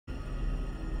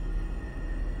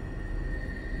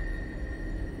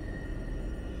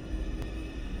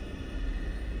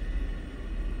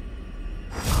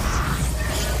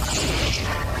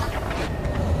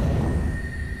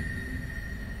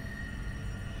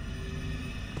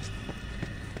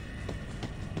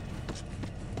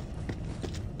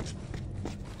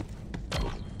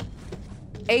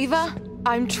Ava,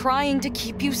 I'm trying to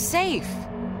keep you safe.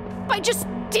 By just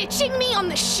ditching me on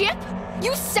the ship?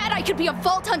 You said I could be a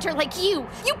vault hunter like you!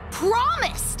 You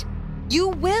promised! You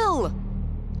will!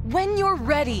 When you're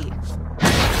ready.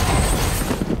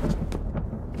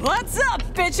 What's up,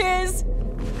 bitches?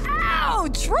 Ow,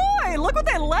 Troy, look what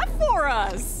they left for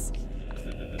us!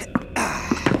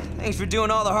 Thanks for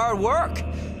doing all the hard work.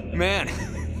 Man,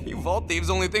 you vault thieves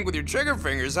only think with your trigger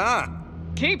fingers, huh?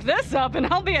 Keep this up and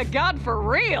I'll be a god for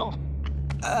real.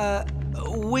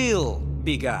 We'll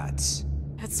be gods.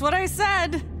 That's what I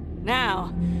said.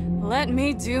 Now, let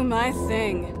me do my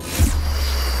thing.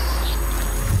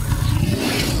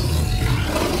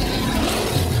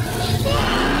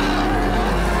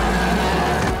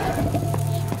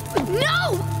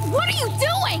 No! What are you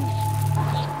doing?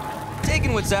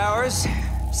 Taking what's ours.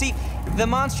 See, the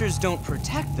monsters don't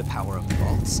protect the power of the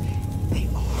vaults. They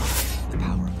are the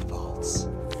power of the vaults.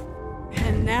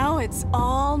 And now it's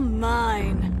all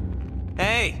mine.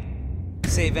 Hey,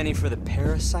 save any for the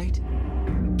parasite?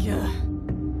 Gah.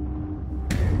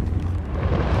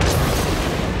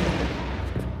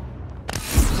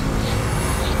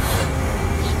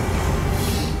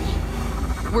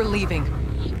 We're leaving.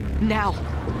 Now.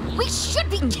 We should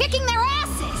be kicking their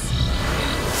asses!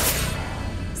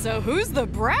 So who's the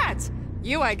brat?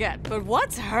 You I get, but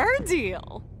what's her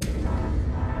deal?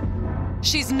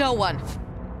 She's no one.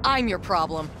 I'm your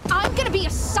problem. I'm gonna be a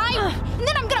siren, and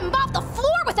then I'm gonna mop the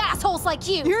floor with assholes like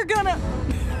you! You're gonna...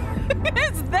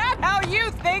 Is that how you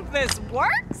think this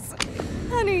works?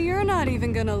 Honey, you're not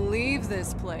even gonna leave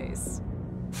this place.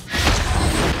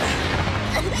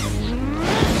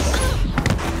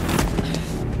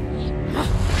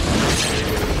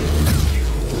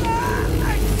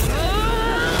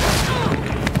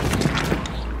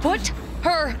 Put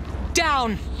her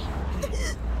down.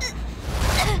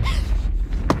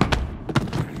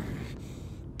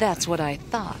 That's what I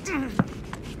thought.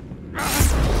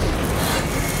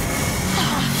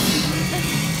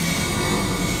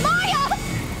 Maya!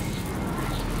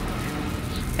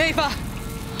 Ava,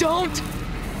 don't!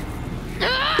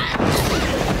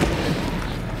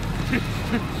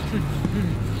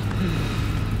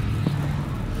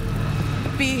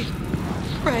 Be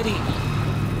ready.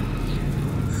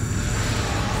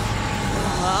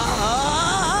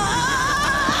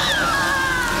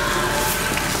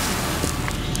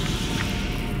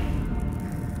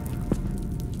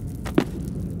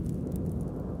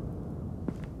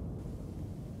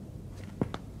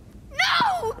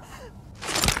 No!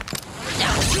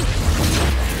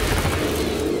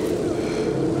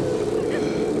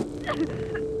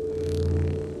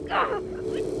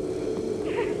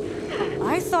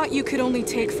 I thought you could only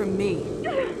take from me.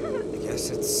 I guess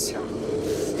it's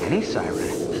any siren.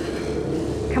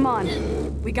 Come on,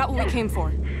 we got what we came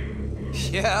for.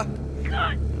 Yeah,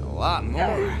 and a lot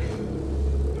more.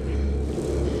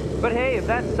 But hey, if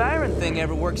that siren thing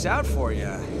ever works out for you,